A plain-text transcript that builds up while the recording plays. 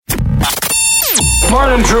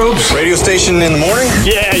Morning, troops. Radio station in the morning?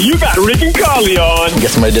 Yeah, you got Rick and Carly on.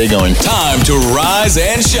 Gets my day going. Time to rise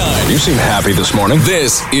and shine. You seem happy this morning.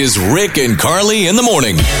 This is Rick and Carly in the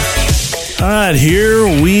morning. All right, here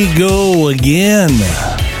we go again.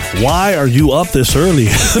 Why are you up this early?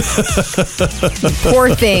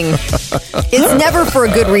 Poor thing. It's never for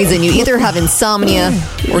a good reason. You either have insomnia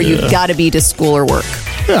or you've got to be to school or work.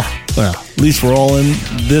 Yeah, well, at least we're all in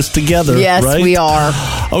this together, yes, right? we are.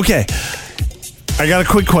 Okay, I got a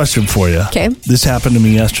quick question for you. Okay. This happened to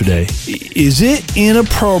me yesterday. Is it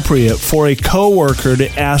inappropriate for a coworker to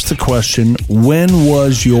ask the question, when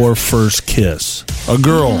was your first kiss? A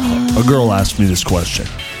girl asked me this question.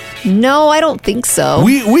 No, I don't think so.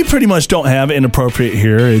 We pretty much don't have inappropriate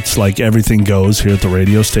here. It's like everything goes here at the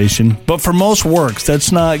radio station. But for most works,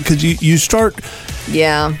 that's not, because you start...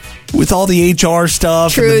 Yeah. With all the HR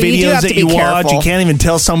stuff True, and the you do videos have that to be you watch, careful. you can't even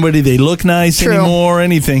tell somebody they look nice True. anymore or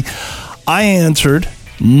anything. My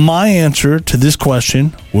answer to this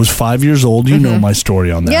question was 5 years old. You know my story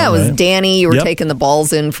on that. Yeah, it was right? Danny. You were Yep. taking the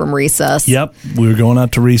balls in from recess. Yep. We were going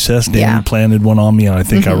out to recess. Danny Yeah. planted one on me, and I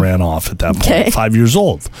think I ran off at that point. Okay. 5 years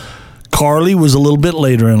old. Carly was a little bit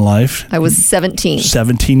later in life. I was 17.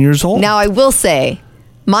 17 years old. Now, I will say,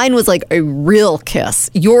 mine was like a real kiss.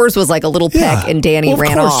 Yours was like a little peck, and Danny well,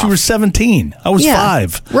 ran of course, off. you were 17. I was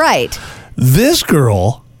 5. Right. This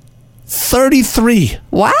girl, 33.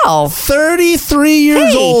 Wow. 33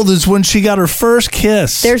 years Hey. old is when she got her first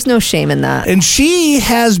kiss. There's no shame in that. And she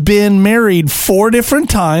has been married 4 different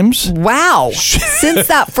times. Wow. Since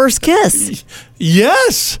that first kiss.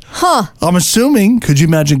 Yes. Huh. I'm assuming. Could you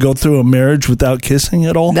imagine go through a marriage without kissing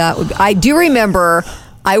at all? I do remember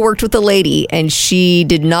I worked with a lady and she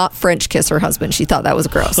did not French kiss her husband. She thought that was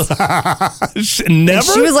gross. Never? And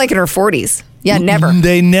she was like in her 40s. Yeah, never.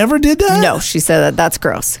 They never did that? No, she said that's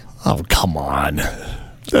gross. Oh, come on.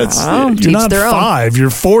 Teach You're not their own. 5.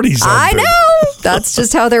 You're 40 something. I know. That's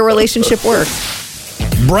just how their relationship worked.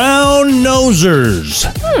 Brown nosers.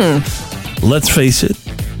 Let's face it.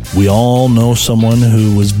 We all know someone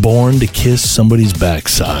who was born to kiss somebody's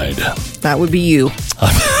backside. That would be you.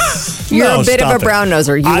 You're No, a bit of stop a brown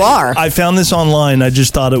noser. You I are. I found this online. I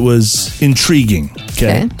just thought it was intriguing.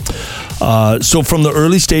 Okay. So from the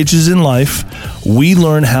early stages in life, we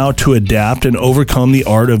learn how to adapt and overcome the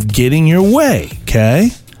art of getting your way. Okay.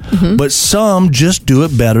 But some just do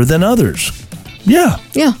it better than others. Yeah.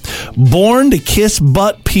 Yeah. Born to kiss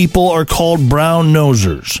butt people are called brown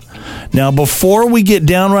nosers. Now, before we get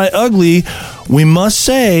downright ugly, we must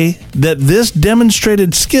say that this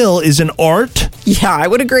demonstrated skill is an art Yeah, I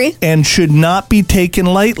would agree. and should not be taken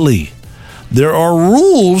lightly. There are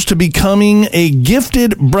rules to becoming a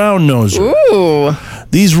gifted brown noser. Ooh.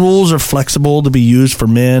 These rules are flexible to be used for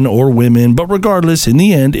men or women, but regardless, in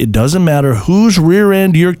the end, it doesn't matter whose rear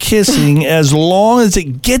end you're kissing as long as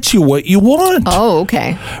it gets you what you want. Oh,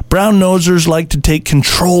 okay. Brown nosers like to take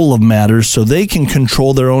control of matters so they can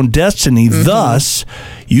control their own destiny. Thus,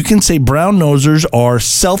 you can say brown nosers are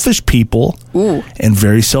selfish people and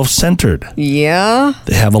very self-centered. Yeah.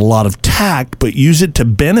 They have a lot of tact, but use it to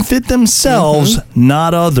benefit themselves,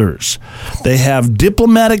 not others. They have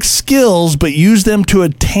diplomatic skills, but use them to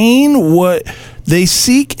attain what they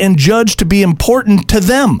seek and judge to be important to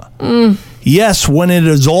them. Yes, when it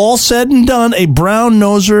is all said and done, a brown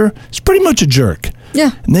noser is pretty much a jerk.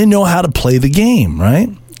 Yeah. And they know how to play the game, right?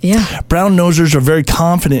 Yeah. Brown nosers are very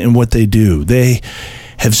confident in what they do. They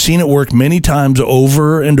have seen it work many times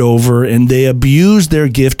over and over, and they abuse their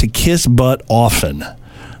gift to kiss butt often.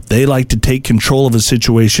 They like to take control of a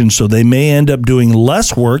situation, so they may end up doing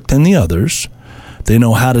less work than the others. They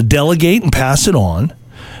know how to delegate and pass it on.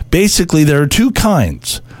 Basically, there are 2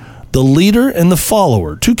 kinds. The leader and the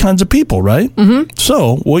follower. 2 kinds of people, right?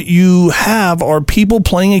 So what you have are people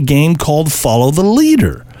playing a game called follow the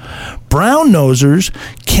leader. Brown nosers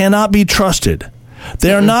cannot be trusted.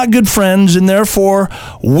 They are not good friends, and therefore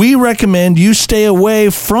we recommend you stay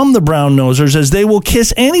away from the brown nosers, as they will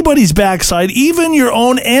kiss anybody's backside, even your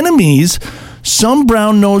own enemies. Some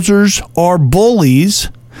brown nosers are bullies.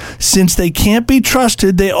 Since they can't be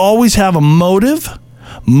trusted, they always have a motive.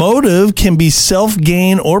 Motive can be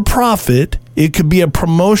self-gain or profit. It could be a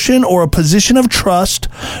promotion or a position of trust.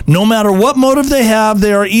 No matter what motive they have,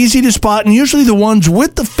 they are easy to spot, and usually the ones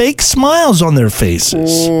with the fake smiles on their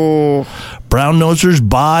faces. Brown nosers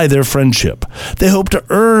buy their friendship. They hope to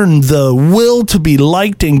earn the will to be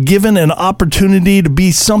liked and given an opportunity to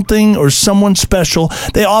be something or someone special.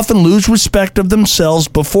 They often lose respect of themselves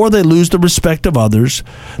before they lose the respect of others.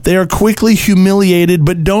 They are quickly humiliated,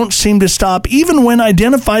 but don't seem to stop even when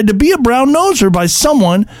identified to be a brown noser by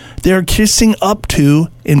someone they are kissing up to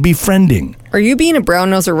and befriending. Are you being a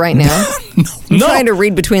brown noser right now? I'm trying to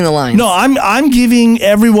read between the lines. No, I'm giving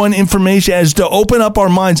everyone information as to open up our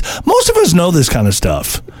minds. Most of us know this kind of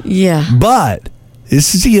stuff. Yeah. But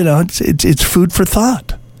this is, it's food for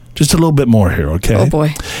thought. Just a little bit more here, okay? Oh,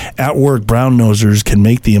 boy. At work, brown nosers can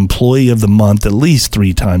make the employee of the month at least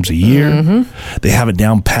 3 times a year. Mm-hmm. They have it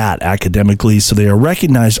down pat academically, so they are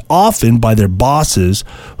recognized often by their bosses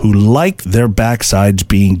who like their backsides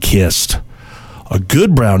being kissed. A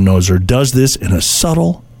good brown noser does this in a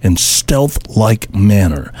subtle and stealth-like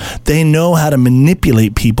manner. They know how to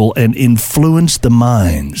manipulate people and influence the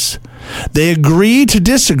minds. They agree to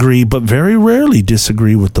disagree, but very rarely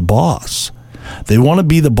disagree with the boss. They want to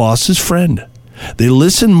be the boss's friend. They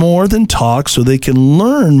listen more than talk so they can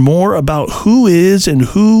learn more about who is and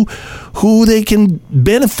who they can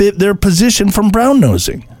benefit their position from brown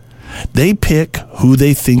nosing. They pick who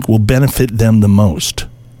they think will benefit them the most.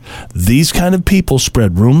 These kind of people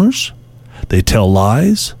spread rumors. They tell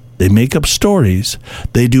lies. They make up stories.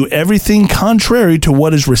 They do everything contrary to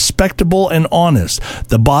what is respectable and honest.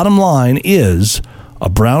 The bottom line is a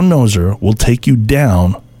brown noser will take you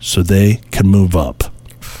down so they can move up.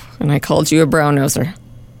 And I called you a brown noser.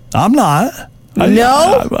 I'm not.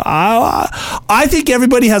 No? I think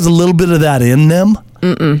everybody has a little bit of that in them.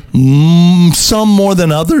 Some more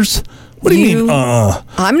than others. What do you mean?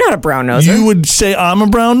 I'm not a brown noser. You would say I'm a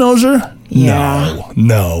brown noser? Yeah.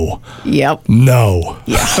 No. Yep. No.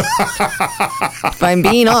 Yeah. If I'm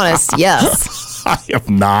being honest, yes. I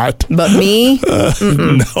am not. But me?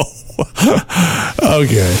 No.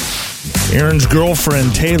 Okay. Aaron's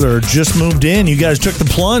girlfriend, Taylor, just moved in. You guys took the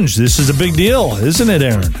plunge. This is a big deal, isn't it,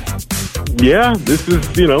 Aaron? Yeah, this is,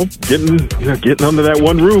 getting under that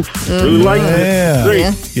one roof. Really like it. Great.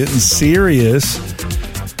 Yeah. Getting serious.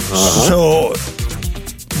 So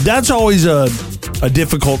that's always a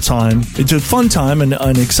difficult time. It's a fun time and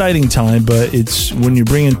an exciting time, but it's when you're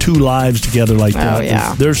bringing 2 lives together like that.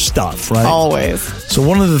 Yeah. There's stuff, right? Always. So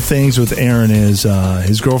one of the things with Aaron is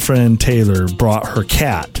his girlfriend Taylor brought her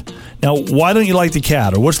cat. Now, why don't you like the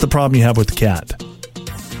cat, or what's the problem you have with the cat?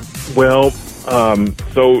 Well,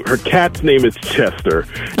 so her cat's name is Chester.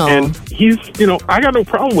 Oh. And he's, I got no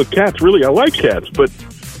problem with cats, really. I like cats, but,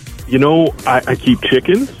 I keep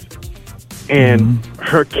chickens, and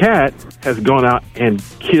her cat has gone out and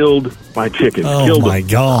killed my chickens. Oh, my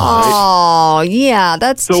God. Oh, yeah,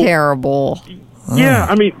 that's terrible. Yeah,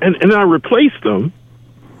 I mean, and I replaced them,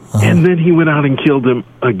 and then he went out and killed them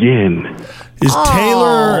again. Is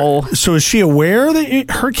Taylor, so is she aware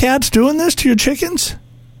that her cat's doing this to your chickens?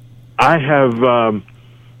 I have,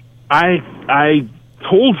 I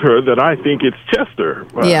told her that I think it's Chester.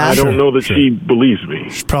 Yeah. I don't know that she believes me.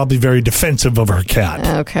 She's probably very defensive of her cat.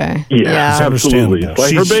 Okay. Yeah, It's absolutely. understandable. It's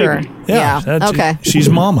like her baby. Sure. Yeah. Okay. She's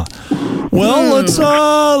mama. Well,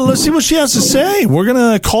 let's see what she has to say. We're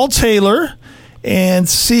gonna call Taylor and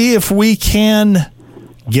see if we can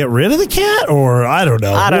get rid of the cat, or I don't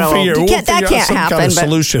know. I don't know. We'll figure That out can't some happen, kind of but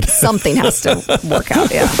solution. something has to work out,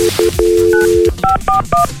 yeah.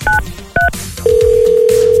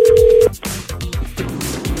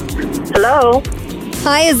 Hello?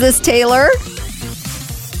 Hi, is this Taylor?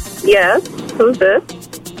 Yes. Who's this?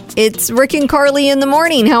 It's Rick and Carly in the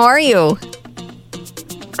morning. How are you?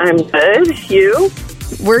 I'm good. You?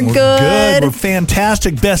 We're good. We're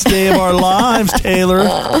fantastic. Best day of our lives, Taylor.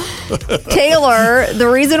 Taylor, the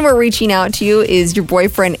reason we're reaching out to you is your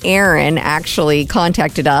boyfriend Aaron actually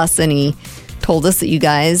contacted us, and he told us that you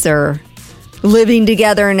guys are living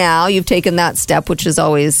together now. You've taken that step, which is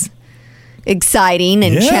always exciting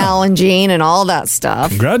and challenging and all that stuff.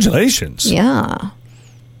 Congratulations. Yeah.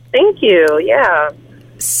 Thank you. Yeah.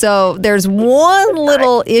 So there's one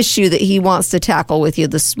little issue that he wants to tackle with you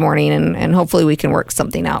this morning, and hopefully we can work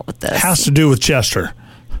something out with this. Has to do with Chester.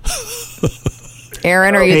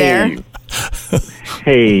 Aaron, are you there?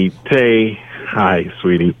 Hey, Tay. Hi,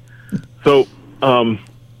 sweetie. So, I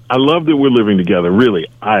love that we're living together. Really,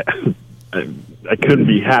 I couldn't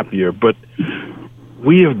be happier. But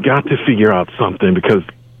we have got to figure out something because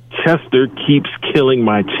Chester keeps killing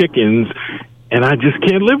my chickens, and I just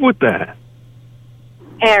can't live with that.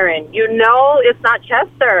 Aaron, you know it's not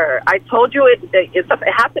Chester. I told you it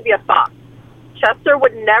has to be a fox. Chester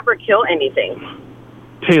would never kill anything.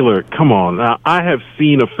 Taylor, come on. Now, I have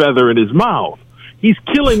seen a feather in his mouth. He's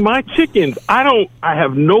killing my chickens. I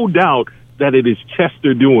have no doubt that it is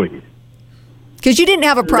Chester doing it. Because you didn't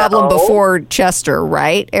have a problem before Chester,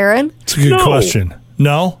 right, Aaron? It's a good No. question.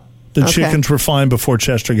 No? The Okay. chickens were fine before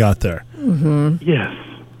Chester got there. Yes.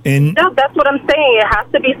 And No, that's what I'm saying. It has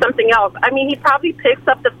to be something else. I mean, he probably picks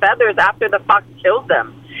up the feathers after the fox kills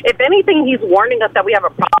them. If anything, he's warning us that we have a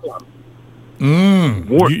problem.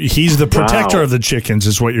 He's the protector of the chickens,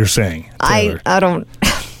 is what you're saying, Taylor. I don't.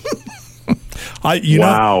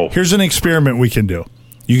 Wow. Here's an experiment we can do.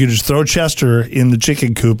 You can just throw Chester in the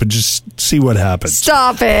chicken coop and just see what happens.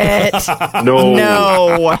 Stop it.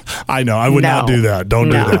 No. I know. I would not do that. Don't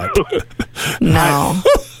do that. No.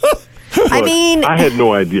 I mean, I had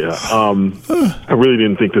no idea. I really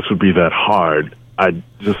didn't think this would be that hard. I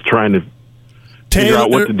just trying to figure out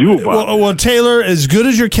what to do about it. Well, Taylor, as good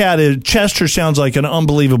as your cat is, Chester sounds like an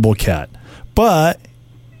unbelievable cat. But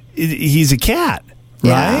he's a cat,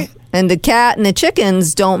 right? Yeah. And the cat and the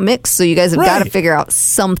chickens don't mix, so you guys have got to figure out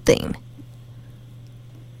something.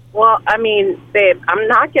 Well, I mean, babe, I'm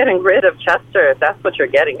not getting rid of Chester, if that's what you're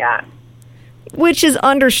getting at. Which is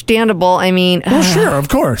understandable. I mean... Well, sure, of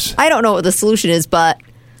course. I don't know what the solution is, but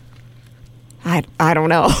I don't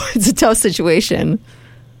know. It's a tough situation.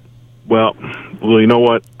 Well, you know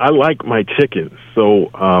what? I like my chickens, so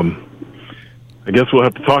I guess we'll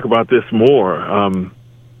have to talk about this more.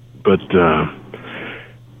 But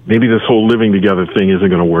maybe this whole living together thing isn't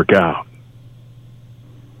going to work out.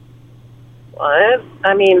 What?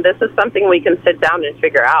 I mean, this is something we can sit down and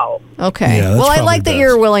figure out. Okay. Yeah, well, I like best. that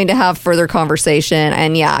you're willing to have further conversation.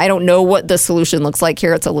 And yeah, I don't know what the solution looks like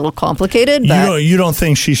here. It's a little complicated. But You don't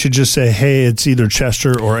think she should just say, hey, it's either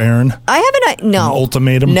Chester or Aaron? I have an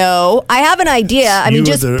ultimatum? No, I have an idea. I mean,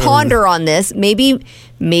 just the- ponder on this.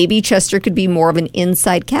 Maybe Chester could be more of an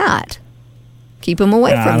inside cat. Keep him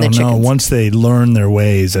away from the chickens. I don't know. Once they learn their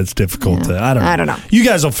ways, that's difficult. Yeah. I don't know. You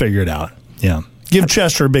guys will figure it out. Yeah. Give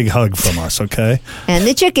Chester a big hug from us, okay? And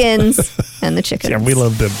the chickens. Yeah, we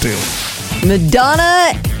love them too.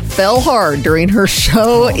 Madonna fell hard during her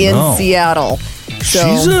show in Seattle.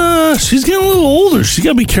 So, she's getting a little older. She's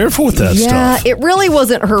got to be careful with that stuff. Yeah, it really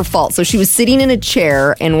wasn't her fault. So she was sitting in a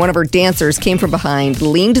chair, and one of her dancers came from behind,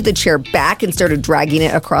 leaned the chair back, and started dragging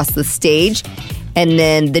it across the stage. And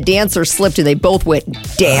then the dancer slipped, and they both went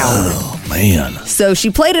down. Oh, man. So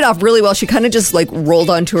she played it off really well. She kind of just like rolled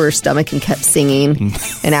onto her stomach and kept singing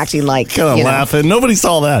and acting like, Kind of laughing. Nobody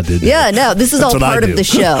saw that, did they? Yeah, no, this is all part of the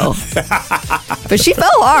show. But she fell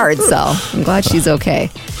hard, so I'm glad she's okay.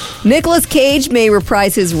 Nicolas Cage may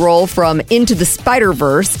reprise his role from Into the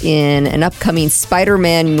Spider-Verse in an upcoming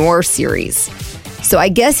Spider-Man noir series. So I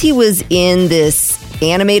guess he was in this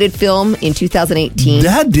animated film in 2018.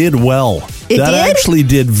 That did well. It that did? actually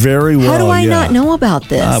did very well. How do I not know about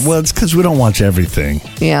this? Well, it's because we don't watch everything.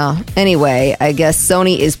 Yeah. Anyway, I guess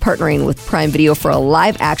Sony is partnering with Prime Video for a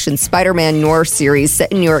live-action Spider-Man noir series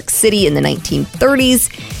set in New York City in the 1930s,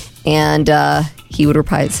 and he would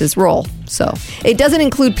reprise his role. So it doesn't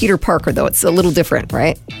include Peter Parker, though. It's a little different,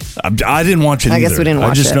 right? I didn't watch it either. I guess we didn't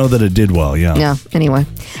watch it. I just know that it did well, yeah. Yeah, anyway.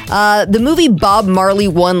 The movie Bob Marley,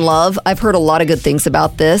 One Love, I've heard a lot of good things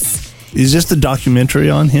about this. Is this the documentary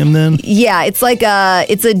on him then? Yeah, it's like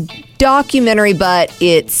it's a documentary, but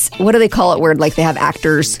it's, what do they call it, where like they have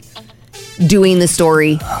actors doing the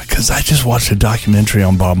story? Because I just watched a documentary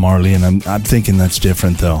on Bob Marley, and I'm thinking that's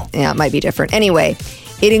different, though. Yeah, it might be different. Anyway,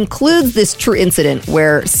 it includes this true incident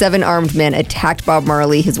where 7 armed men attacked Bob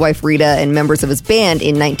Marley, his wife Rita, and members of his band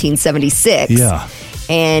in 1976. Yeah.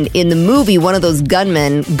 And in the movie, one of those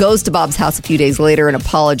gunmen goes to Bob's house a few days later and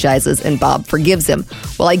apologizes, and Bob forgives him.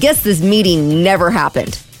 Well, I guess this meeting never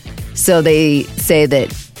happened. So they say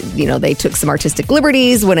that, you know, they took some artistic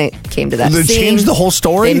liberties when it came to that They scene. changed the whole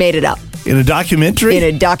story? They made it up. In a documentary? In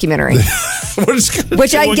a documentary.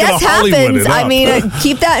 Which I We're guess gonna Hollywood happens. it I up. mean,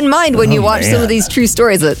 keep that in mind when you watch some man. of these true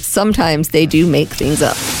stories, that sometimes they do make things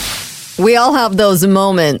up. We all have those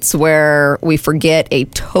moments where we forget a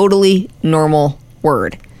totally normal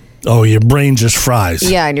word. Oh, your brain just fries.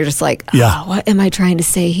 Yeah, and you're just like, Yeah. what am I trying to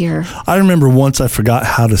say here? I remember once I forgot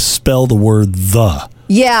how to spell the word the.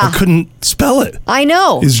 Yeah. I couldn't spell it. I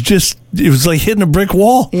know. It was like hitting a brick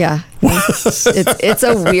wall. Yeah. It's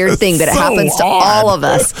a weird thing, but it So happens to odd. all of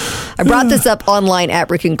us. I brought this up online at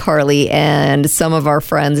Rick and Carly, and some of our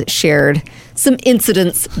friends shared some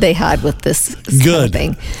incidents they had with this kind of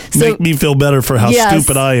thing. Make me feel better for how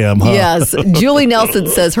stupid I am, huh? Yes. Julie Nelson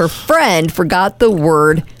says her friend forgot the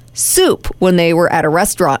word soup when they were at a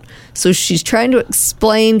restaurant. So she's trying to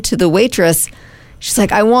explain to the waitress, she's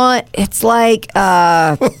like, it's like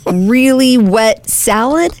really wet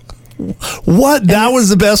salad. What? That was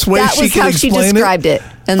the best way That she was could how she explain described it.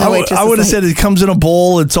 And the waitress I would have was said like, it comes in a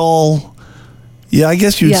bowl. It's all. Yeah, I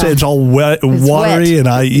guess you'd say it's all wet, watery, wet. and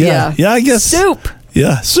I guess Soup.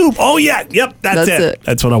 Yeah, soup. Oh, yeah. Yep, that's it.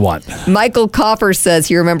 That's what I want. Michael Coffer says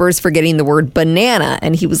he remembers forgetting the word banana,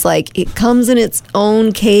 and he was like, it comes in its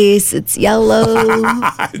own case. It's yellow.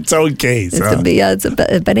 Its own case, it's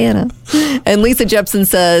a banana. And Lisa Jepson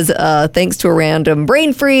says, thanks to a random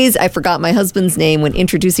brain freeze, I forgot my husband's name when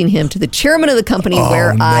introducing him to the chairman of the company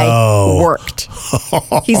I worked.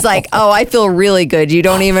 He's like, I feel really good. You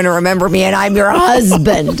don't even remember me, and I'm your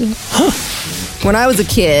husband. When I was a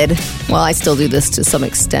kid, well, I still do this to some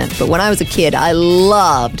extent, but when I was a kid, I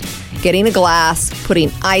loved getting a glass,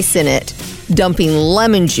 putting ice in it, dumping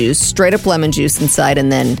lemon juice, straight up lemon juice inside,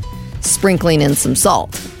 and then sprinkling in some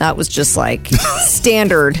salt. That was just like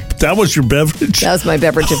standard. That was your beverage? That was my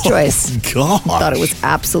beverage of choice. Oh, God. I thought it was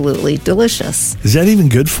absolutely delicious. Is that even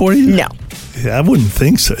good for you? No. I wouldn't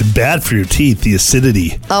think so. Bad for your teeth, the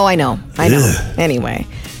acidity. Oh, I know. Ugh. Anyway,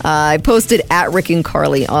 I posted at Rick and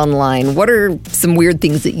Carly online. What are some weird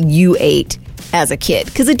things that you ate as a kid?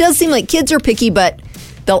 Because it does seem like kids are picky, but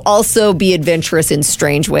they'll also be adventurous in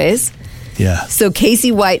strange ways. Yeah. So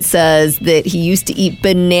Casey White says that he used to eat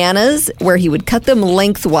bananas where he would cut them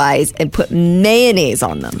lengthwise and put mayonnaise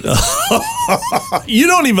on them. You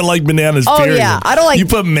don't even like bananas, period. Oh, yeah. I don't like... You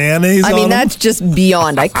put mayonnaise on them? That's just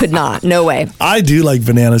beyond. I could not. No way. I do like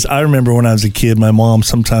bananas. I remember when I was a kid, my mom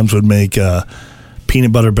sometimes would make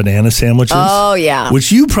peanut butter banana sandwiches. Oh, yeah.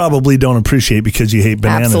 Which you probably don't appreciate because you hate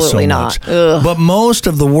bananas Absolutely so not. much. Ugh. But most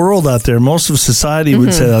of the world out there, most of society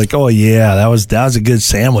would say like, oh, yeah, that was a good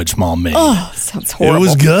sandwich Mom made. Oh, sounds horrible. It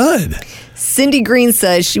was good. Cindy Green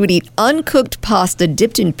says she would eat uncooked pasta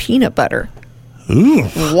dipped in peanut butter. Ooh.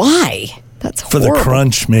 Why? That's For horrible. the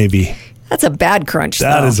crunch, maybe. That's a bad crunch,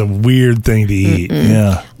 That though. is a weird thing to eat.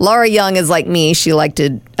 Yeah. Laura Young is like me. She liked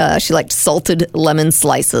salted lemon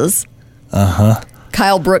slices. Uh-huh.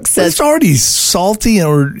 Kyle Brooks says... It's already salty,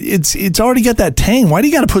 or it's already got that tang. Why do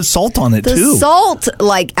you got to put salt on it, the too? salt,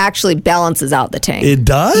 actually balances out the tang. It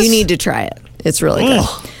does? You need to try it. It's really good.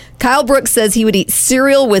 Kyle Brooks says he would eat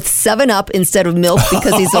cereal with 7-Up instead of milk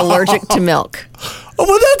because he's allergic to milk. Oh,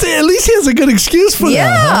 well, at least he has a good excuse for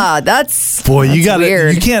Yeah, that. Huh? that's Boy, you got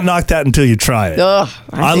weird. You can't knock that until you try it. Ugh,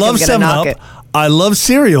 I love 7-Up. I love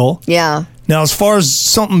cereal. Yeah. Now, as far as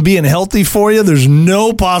something being healthy for you, there's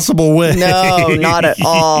no possible way. No, not at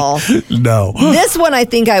all. No. This one I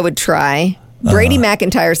think I would try. Brady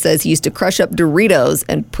McIntyre says he used to crush up Doritos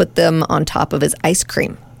and put them on top of his ice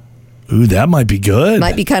cream. Ooh, that might be good.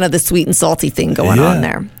 Might be kind of the sweet and salty thing going on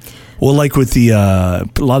there. Well, like with a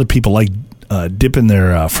lot of people like dipping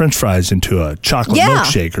their French fries into a chocolate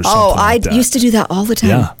milkshake or something like that. I used to do that all the time.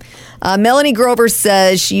 Yeah. Melanie Grover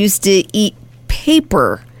says she used to eat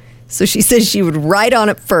paper. So she says she would write on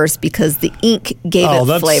it first because the ink gave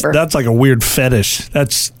it flavor. That's like a weird fetish.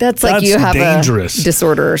 That's like you have dangerous. A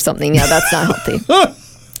disorder or something. Yeah, that's not healthy.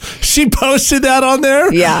 She posted that on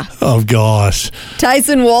there? Yeah. Oh, gosh.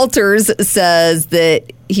 Tyson Walters says that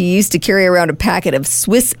he used to carry around a packet of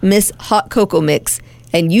Swiss Miss hot cocoa mix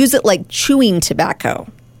and use it like chewing tobacco.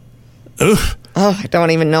 Ugh. Oh, I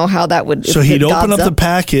don't even know how that would... So he'd open up the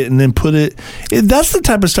packet and then put it... That's the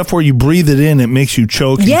type of stuff where you breathe it in, it makes you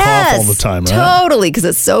choke and cough all the time, right? Totally, because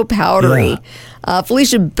it's so powdery. Yeah.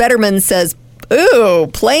 Felicia Betterman says, ooh,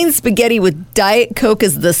 plain spaghetti with Diet Coke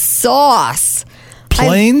as the sauce.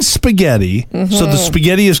 Plain spaghetti. Mm-hmm. So the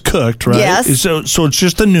spaghetti is cooked, right? Yes. So it's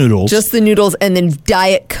just the noodles. Just the noodles and then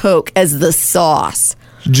Diet Coke as the sauce.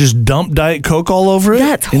 Just dump Diet Coke all over it?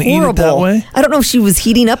 That's and horrible. Eat it that way? I don't know if she was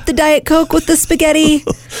heating up the Diet Coke with the spaghetti.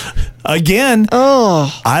 Again,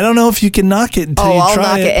 I don't know if you can knock it until you I'll try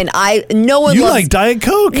knock it. And You like Diet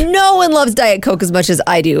Coke? No one loves Diet Coke as much as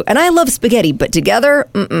I do. And I love spaghetti, but together,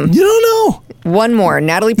 You don't know. One more.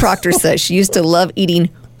 Natalie Proctor says she used to love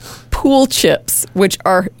eating pool chips, which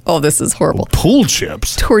are, this is horrible. Pool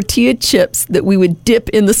chips? Tortilla chips that we would dip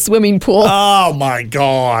in the swimming pool. Oh, my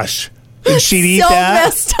gosh. And she'd eat so that?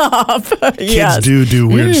 Messed up. Kids Yes. do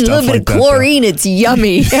weird stuff like that. A little bit of chlorine. It's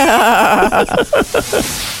yummy.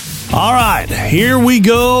 All right, here we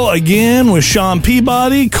go again with Sean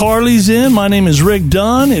Peabody. Carly's in. My name is Rick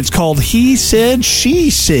Dunn. It's called He Said,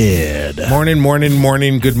 She Said. Morning,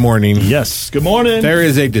 good morning. Yes, good morning. There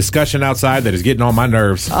is a discussion outside that is getting on my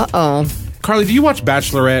nerves. Uh-oh. Carly, do you watch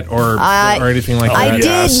Bachelorette or anything like that? I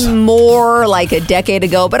did more like a decade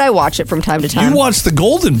ago, but I watch it from time to time. You watched The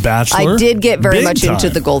Golden Bachelor. I did get very Big much time. into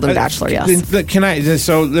The Golden Bachelor, yes.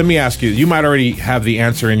 So let me ask you, you might already have the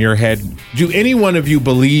answer in your head. Do any one of you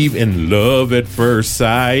believe in love at first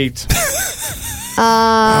sight?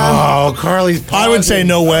 Carly's pausing. I would say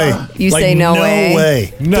no way. You say no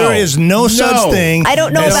way? No. There is no such thing I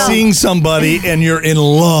don't know as about- seeing somebody and you're in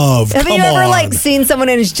love. Have Come you ever on. seen someone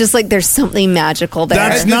and it's just like there's something magical there?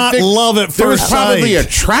 That's not love at There was first probably sight.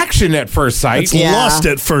 attraction at first sight. It's Yeah. lust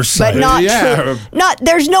at first sight. but not Yeah. true.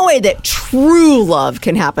 There's no way that true love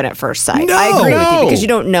can happen at first sight. No. I agree with you No. because you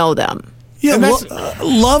don't know them. Yeah, And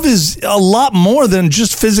love is a lot more than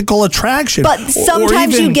just physical attraction. But Or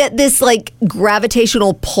sometimes even- you get this like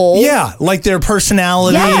gravitational pull. Yeah, like their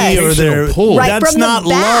personality Yes. or their Pull. Right That's from not the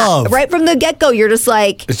bat, love. Right from the get-go, you're just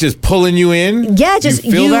like, It's just pulling you in. yeah, just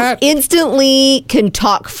you feel that. instantly can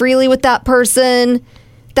talk freely with that person.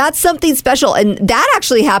 That's something special. And that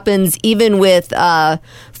actually happens even with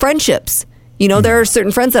friendships. You know, there are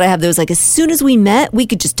certain friends that I have that was like, as soon as we met, we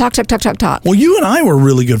could just talk. Well, you and I were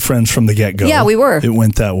really good friends from the get-go. Yeah, we were. It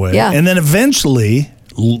went that way. Yeah. And then eventually,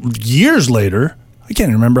 years later, I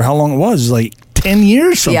can't remember how long it was, like 10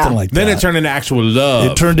 years, something Yeah. like Then that. it turned into actual love.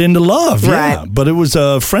 It turned into love, yeah. Right. But it was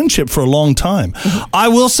a friendship for a long time. I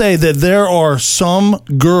will say that there are some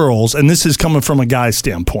girls, and this is coming from a guy's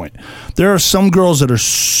standpoint, there are some girls that are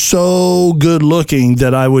so good looking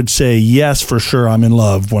that I would say, yes, for sure, I'm in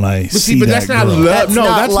love when I see but that that's not girl. love. That's No,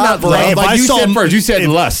 not that's love, not love. Rick. If Like I you saw- said first. You said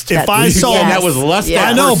lust. If I You saw said that was lust. Yeah. at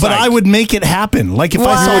I know, first but sight. I would make it happen. Like if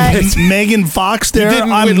I saw Megan Fox there,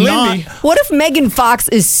 didn't I'm with not. Lindy. What if Megan Fox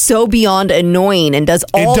is so beyond annoying and does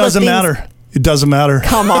all It doesn't the things? matter. It doesn't matter.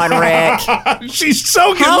 Come on, Rick. She's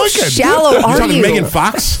so good How looking. shallow You are talking you? Megan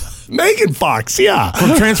Fox Megan Fox, yeah.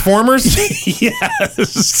 from Transformers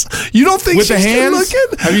Yes. You don't think with the she's good hands?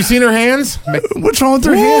 looking? Have you seen her hands? What's wrong with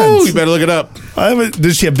her Ooh, hands? you better look it up. I haven't,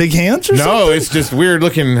 does she have big hands or something? No, it's just weird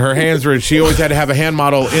looking. Her hands were. She always had to have a hand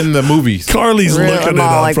model in the movies. Carly's Really? looking I'm it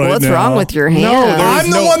all up like, right what's now. wrong with your hand? No, there's I'm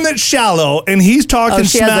the no- one that's shallow, and he's talking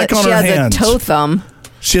she smack on her has hands. a toe thumb.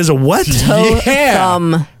 She has a what? Toe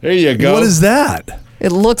thumb. There you go. What is that?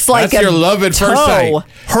 It looks like That's a your love at toe. first sight.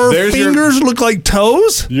 Her There's your- fingers look like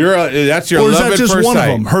toes? That's your Or is love that at just first one sight.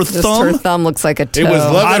 of them? Her Just thumb? her thumb looks like a toe. It was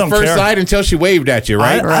love I at don't first care. sight until she waved at you,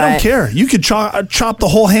 right? I don't Right. care. You could chop the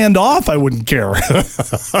whole hand off. I wouldn't care.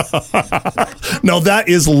 No, that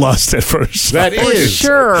is lust at first sight. That is.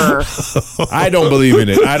 Sure. I don't believe in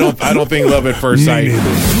it. I don't think love at first sight.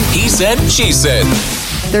 He said, she said.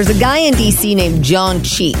 There's a guy in D.C. named John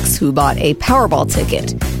Cheeks who bought a Powerball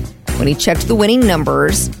ticket. When he checked the winning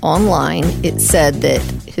numbers online, it said that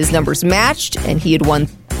his numbers matched and he had won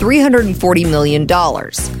 $340 million.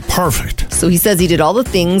 Perfect. So he says he did all the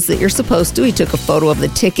things that you're supposed to. He took a photo of the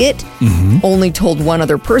ticket, only told one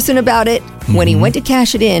other person about it. When he went to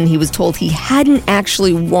cash it in, he was told he hadn't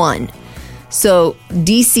actually won. So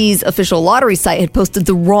DC's official lottery site had posted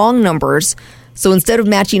the wrong numbers. So instead of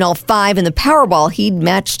matching all 5 in the Powerball, he'd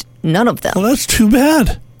matched none of them. Well, that's too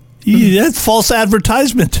bad. That's false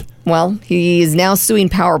advertisement. Well, he is now suing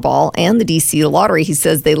Powerball and the DC Lottery. He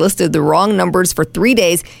says they listed the wrong numbers for 3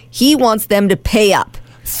 days. He wants them to pay up.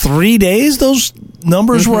 3 days those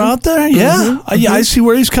numbers were out there? Yeah. I see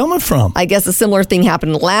where he's coming from. I guess a similar thing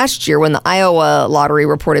happened last year when the Iowa lottery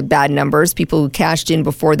reported bad numbers. People who cashed in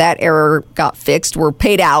before that error got fixed were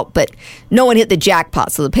paid out, but no one hit the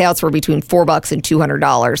jackpot. So the payouts were between $4 and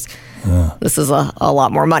 $200. This is a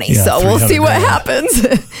lot more money. Yeah, so we'll see what happens.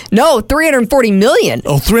 No, $340 million.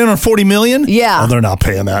 Oh, $340 million? Yeah. Oh, they're not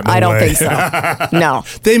paying that. No I don't way. think so. No.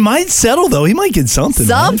 They might settle, though. He might get something.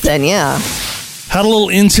 right? Something, yeah. Had a little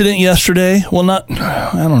incident yesterday. Well, I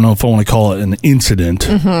don't know if I want to call it an incident.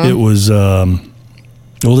 It was, well,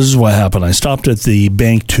 this is what happened. I stopped at the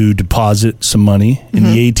bank to deposit some money in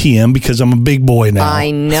the ATM because I'm a big boy now. I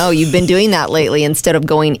know. You've been doing that lately instead of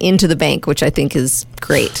going into the bank, which I think is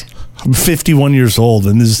great. I'm 51 years old,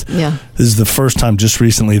 and this is the first time just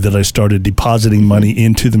recently that I started depositing money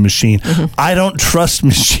into the machine. I don't trust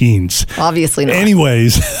machines. Obviously not.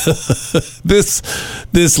 Anyways,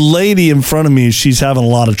 this lady in front of me, she's having a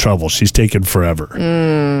lot of trouble. She's taking forever.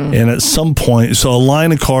 And at some point, so a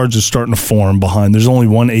line of cards is starting to form behind. There's only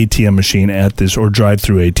one ATM machine at this, or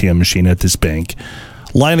drive-through ATM machine at this bank.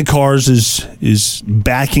 Line of cars is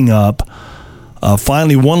backing up.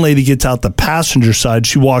 Finally, one lady gets out the passenger side.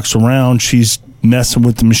 She walks around. She's messing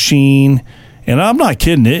with the machine. And I'm not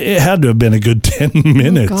kidding. It had to have been a good 10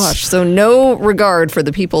 minutes. Gosh, so no regard for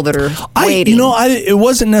the people that are waiting. It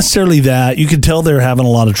wasn't necessarily that. You could tell they were having a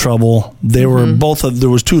lot of trouble. They were both. There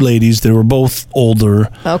was 2 ladies. They were both older.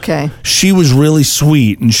 Okay. She was really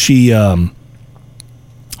sweet, and she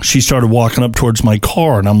started walking up towards my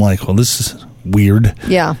car, and I'm like, well, this is weird.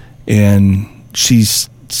 Yeah. And she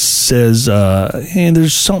says, hey,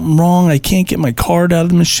 there's something wrong. I can't get my card out of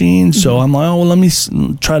the machine. So I'm like, oh, well, let me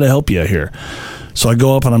try to help you here. So I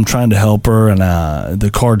go up and I'm trying to help her, and the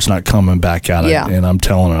card's not coming back out. Yeah. And I'm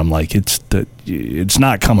telling her, I'm like, it's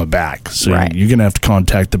not coming back. So Right. you're going to have to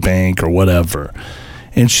contact the bank or whatever.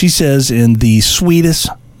 And she says in the sweetest,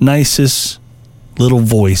 nicest little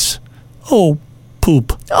voice, "Oh,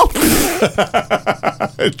 poop."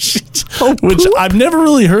 Which I've never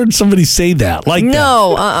really heard somebody say that like that.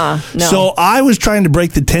 No. So I was trying to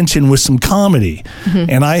break the tension with some comedy,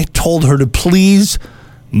 and I told her to please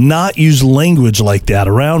not use language like that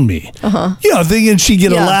around me. You know, thinking she'd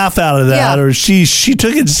get a Yeah. laugh out of that, Yeah. or she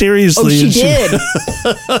took it seriously. Oh, she and did.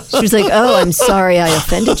 She was like, "Oh, I'm sorry I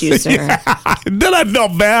offended you, sir." Then I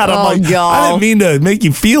felt bad. I'm Oh, like, God. I didn't mean to make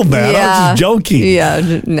you feel bad. I was just joking. Yeah,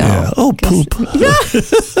 no. Yeah. Oh, poop. I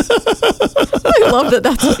love that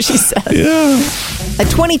that's what she said. Yeah. A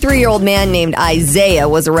 23-year-old man named Isaiah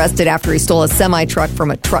was arrested after he stole a semi-truck from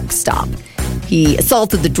a truck stop. He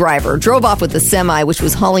assaulted the driver, drove off with the semi, which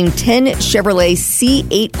was hauling 10 Chevrolet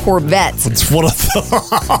C8 Corvettes. It's what I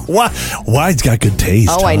thought. Why he's got good taste?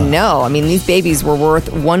 Oh, I know. I mean, these babies were worth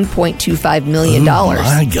 $1.25 million. Oh,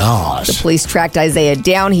 my gosh. The police tracked Isaiah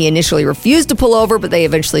down. He initially refused to pull over, but they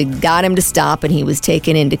eventually got him to stop, and he was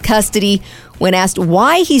taken into custody. When asked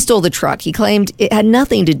why he stole the truck, he claimed it had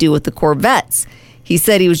nothing to do with the Corvettes. He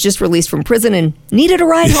said he was just released from prison and needed a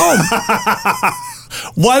ride home.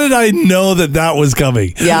 Why did I know that was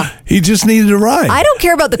coming? Yeah. He just needed a ride. I don't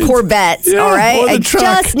care about the Corvettes, Yeah, all right? or the I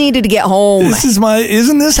truck. just needed to get home.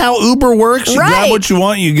 Isn't this how Uber works? You grab Right. what you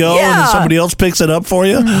want, you go, and Yeah. then somebody else picks it up for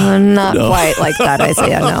you? Not quite like that,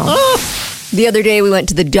 Isaiah, no. The other day, we went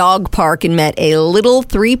to the dog park and met a little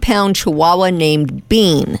 3-pound Chihuahua named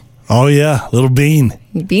Bean. Oh, yeah, little Bean.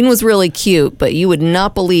 Bean was really cute, but you would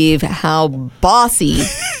not believe how bossy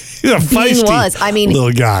He's a feisty was. I mean,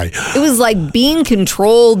 little guy. it was like Bean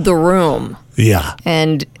controlled the room. Yeah.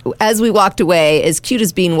 And as we walked away, as cute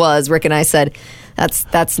as Bean was, Rick and I said,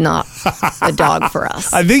 that's not a dog for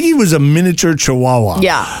us. I think he was a miniature Chihuahua.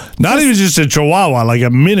 Yeah. Not even just a Chihuahua, like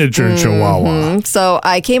a miniature Chihuahua. So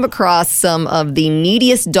I came across some of the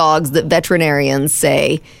neediest dogs that veterinarians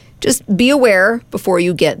say. Just be aware before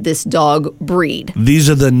you get this dog breed.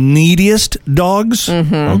 These are the neediest dogs?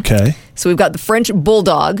 Mm-hmm. Okay. So we've got the French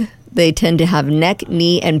Bulldog. They tend to have neck,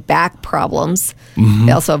 knee, and back problems. Mm-hmm.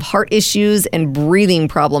 They also have heart issues and breathing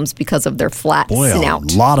problems because of their flat Boy,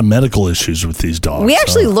 snout. a lot of medical issues with these dogs. We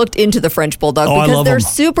actually looked into the French Bulldog Oh, I because love they're them.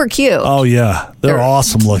 super cute. Oh, yeah. They're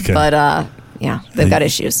awesome looking. But, yeah, they've got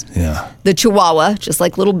issues. Yeah. The Chihuahua, just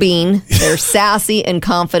like little Bean, they're sassy and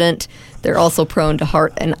confident. They're also prone to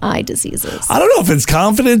heart and eye diseases. I don't know if it's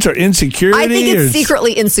confidence or insecurity. I think it's or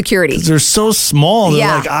secretly insecurity. They're so small. They're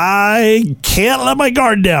Yeah. like, I can't let my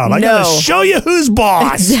guard down. I got No. to show you who's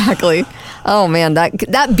boss. Exactly. Oh man,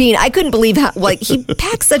 that Bean! I couldn't believe how he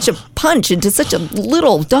packs such a punch into such a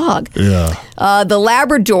little dog. Yeah. The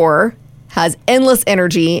Labrador has endless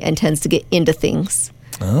energy and tends to get into things.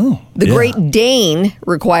 Oh. The yeah. Great Dane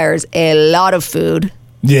requires a lot of food.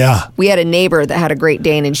 Yeah. We had a neighbor that had a Great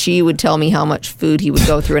Dane, and she would tell me how much food he would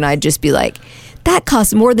go through, and I'd just be like, that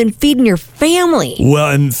costs more than feeding your family.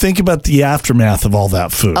 Well, and think about the aftermath of all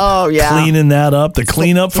that food. Oh, yeah. Cleaning that up, the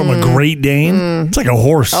cleanup from a Great Dane. It's like a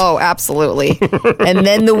horse. Oh, absolutely. And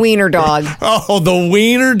then the Wiener Dog. Oh, the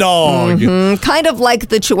wiener dog. Kind of like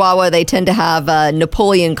the Chihuahua, they tend to have a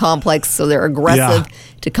Napoleon complex, so they're aggressive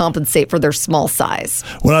to compensate for their small size.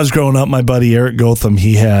 When I was growing up, my buddy Eric Gotham,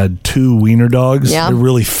 he had 2 wiener dogs. Yeah. They're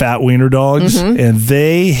really fat wiener dogs, and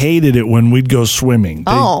they hated it when we'd go swimming.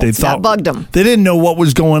 That bugged them. They didn't know what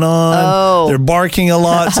was going on. Oh. They're barking a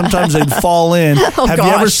lot. Sometimes they'd fall in. Have you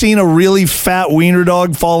ever gosh. seen a really fat wiener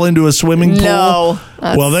dog fall into a swimming pool? No.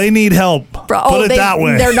 Well, they need help. Put it that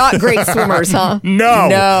way. They're not great swimmers, huh? No.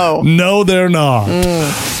 No. No, they're not.